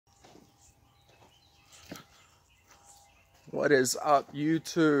What is up,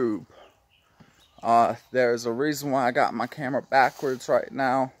 YouTube? There's a reason why I got my camera backwards right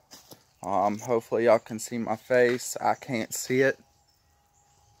now. Hopefully y'all can see my face. I can't see it.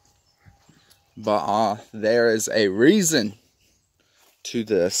 But there is a reason to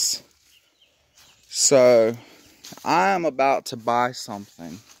this. So I am about to buy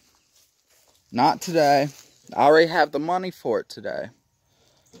something. Not today. I already have the money for it today.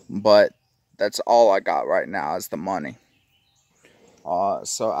 But that's all I got right now is the money.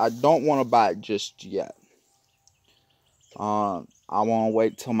 So I don't want to buy it just yet. I want to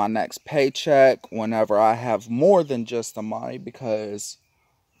wait till my next paycheck whenever I have more than just the money, because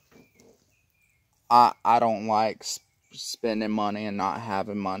I don't like spending money and not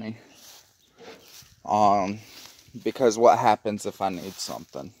having money. Because what happens if I need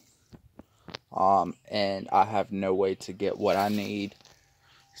something? And I have no way to get what I need,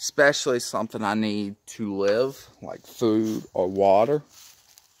 especially something I need to live, like food or water,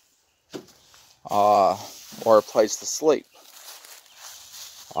 or a place to sleep.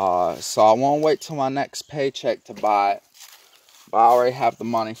 So I want to wait till my next paycheck to buy it, but I already have the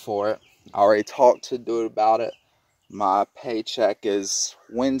money for it. I already talked to dude about it. My paycheck is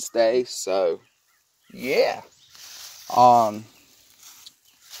Wednesday, so yeah.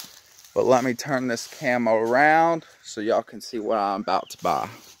 But let me turn this camo around so y'all can see what I'm about to buy.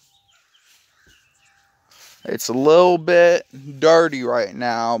 It's a little bit dirty right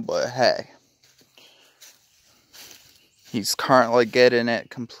now, but hey. He's currently getting it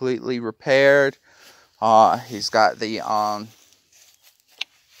completely repaired. He's got the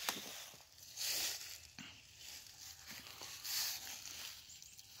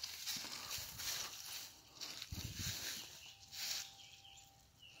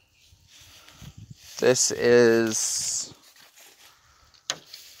this is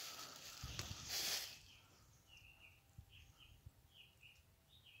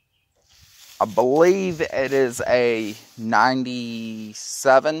I believe it is a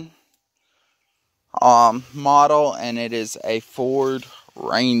 97 model, and it is a Ford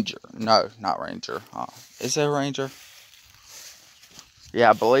Ranger. No, not Ranger. Is it a Ranger? Yeah,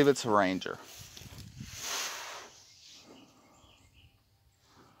 I believe it's a Ranger.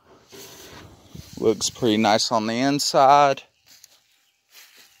 Looks pretty nice on the inside.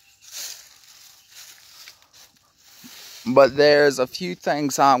 But there's a few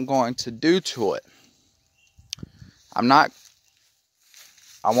things I'm going to do to it. I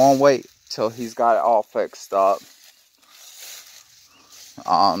won't wait till he's got it all fixed up.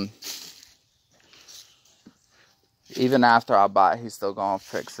 Even after I buy it, he's still gonna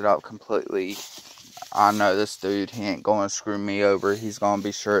fix it up completely. I know this dude, he ain't gonna screw me over. He's gonna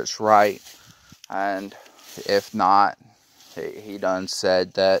be sure it's right. And if not, he done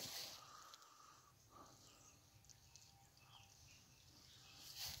said that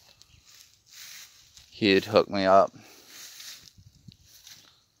he'd hook me up.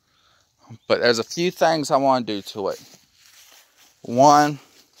 But there's a few things I want to do to it. One,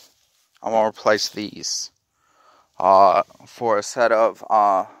 I want to replace these for a set of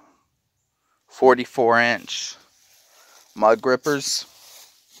 44-inch mud grippers.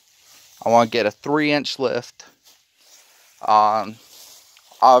 I want to get a 3-inch lift.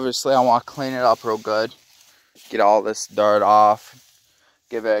 Obviously, I want to clean it up real good, get all this dirt off,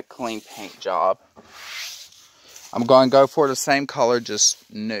 give it a clean paint job. I'm going to go for the same color,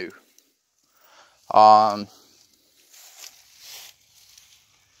 just new.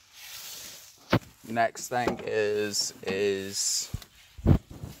 Next thing is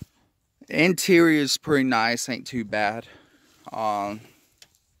the interior is pretty nice, ain't too bad.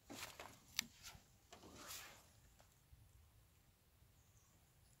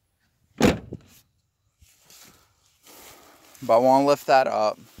 But I want to lift that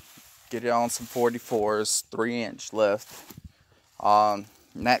up, get it on some 44s, 3-inch lift.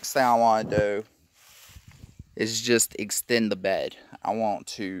 Next thing I want to do is just extend the bed. I want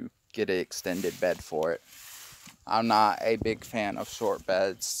to get an extended bed for it. I'm not a big fan of short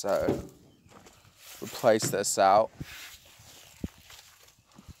beds, so replace this out.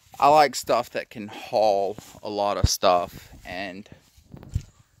 I like stuff that can haul a lot of stuff and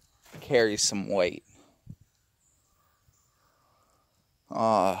carry some weight.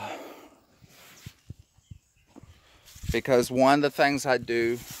 Because one of the things I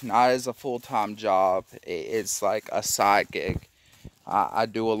do, not as a full-time job, it's like a side gig. I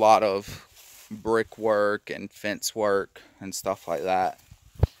do a lot of brick work and fence work and stuff like that.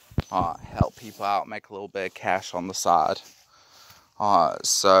 Help people out, make a little bit of cash on the side.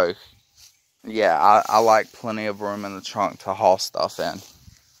 So, yeah, I like plenty of room in the trunk to haul stuff in.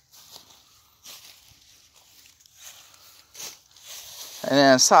 And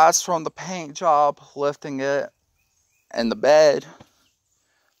then aside from the paint job, lifting it, and the bed,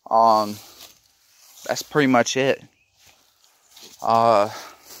 that's pretty much it. I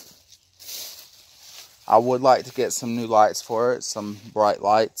would like to get some new lights for it, some bright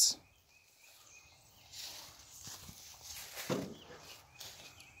lights.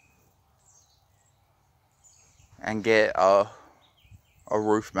 And get a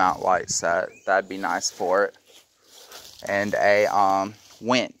roof mount light set. That'd be nice for it. And a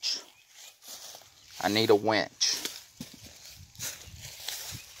winch. I need a winch.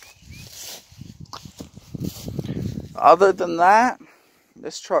 Other than that,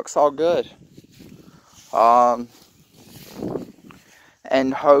 this truck's all good.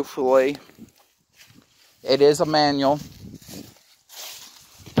 And hopefully, it is a manual.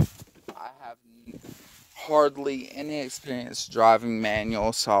 I have hardly any experience driving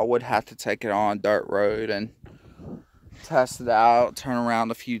manual, so I would have to take it on a dirt road and test it out, turn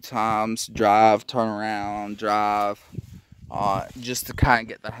around a few times, drive, turn around, drive, just to kind of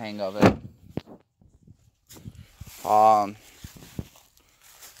get the hang of it.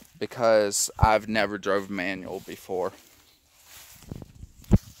 Because I've never drove manual before.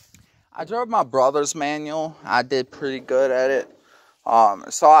 I drove my brother's manual. I did pretty good at it.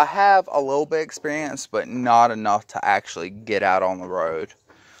 So I have a little bit of experience, but not enough to actually get out on the road.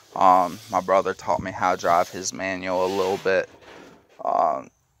 My brother taught me how to drive his manual a little bit. But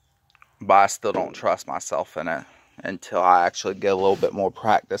I still don't trust myself in it until I actually get a little bit more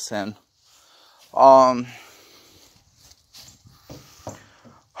practice in.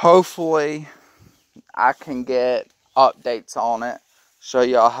 Hopefully, I can get updates on it, show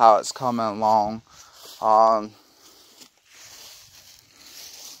y'all how it's coming along.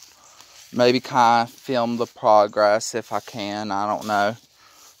 Maybe kind of film the progress if I can. I don't know.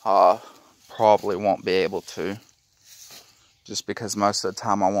 Probably won't be able to, just because most of the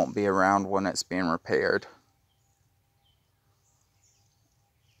time I won't be around when it's being repaired.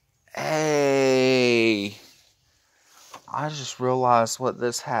 Hey, I just realized what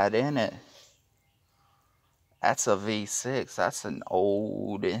this had in it. That's a V6. That's an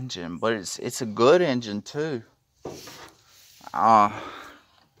old engine, but it's a good engine too. I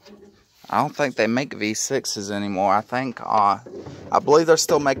don't think they make V6s anymore. I believe they're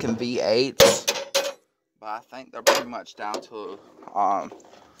still making V8s, but I think they're pretty much down to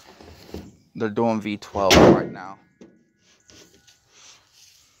they're doing V12 right now.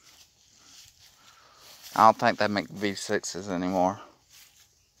 I don't think they make V6s anymore.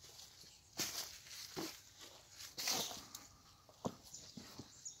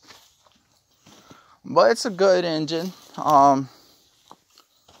 But it's a good engine.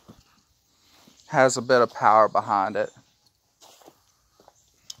 Has a bit of power behind it.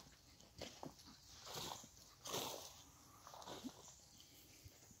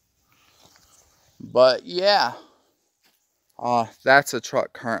 But yeah, that's a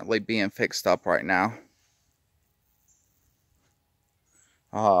truck currently being fixed up right now.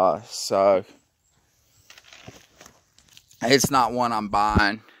 So it's not one I'm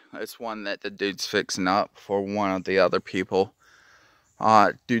buying. It's one that the dude's fixing up for one of the other people.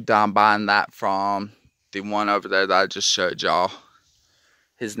 Dude that I'm buying that from, the one over there that I just showed y'all,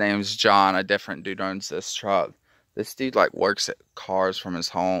 his name's John. A different dude owns this truck. This dude like works at cars from his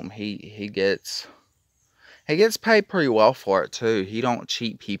home. He gets paid pretty well for it too. He don't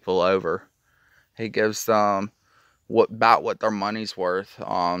cheat people over. He gives them about what their money's worth.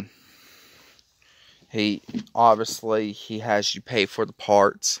 He has you pay for the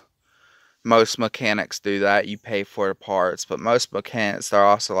parts. Most mechanics do that. You pay for the parts, but most mechanics, they're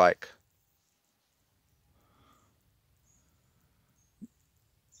also like,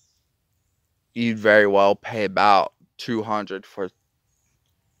 you'd very well pay about $200 for,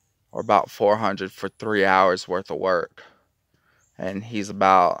 or about $400 for 3 hours worth of work. And he's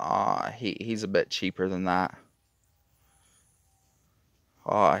about, he's a bit cheaper than that.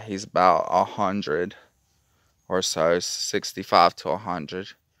 He's about 100 or so, 65 to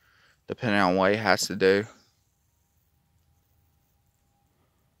 100, depending on what he has to do.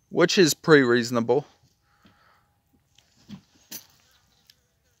 Which is pretty reasonable.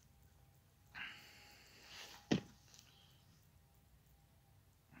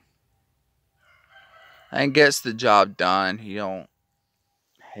 And gets the job done. He don't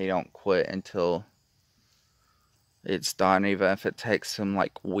quit until it's done, even if it takes him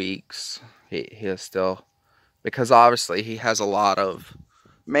like weeks. He'll still, because obviously he has a lot of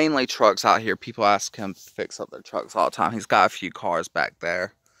mainly trucks out here. People ask him to fix up their trucks all the time. He's got a few cars back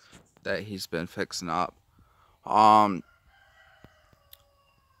there that he's been fixing up.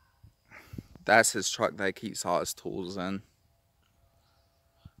 That's his truck that he keeps all his tools in.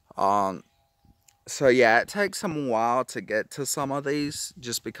 So yeah, it takes him a while to get to some of these,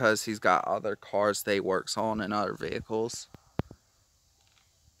 just because he's got other cars that he works on and other vehicles.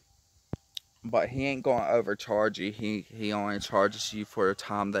 But he ain't going to overcharge you. He only charges you for the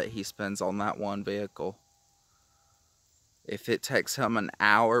time that he spends on that one vehicle. If it takes him an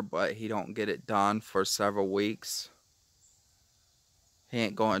hour, but he don't get it done for several weeks, he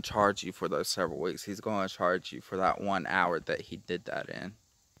ain't going to charge you for those several weeks. He's going to charge you for that 1 hour that he did that in.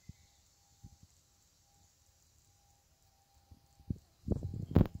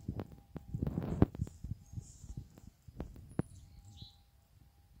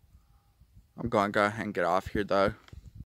 I'm going to go ahead and get off here though.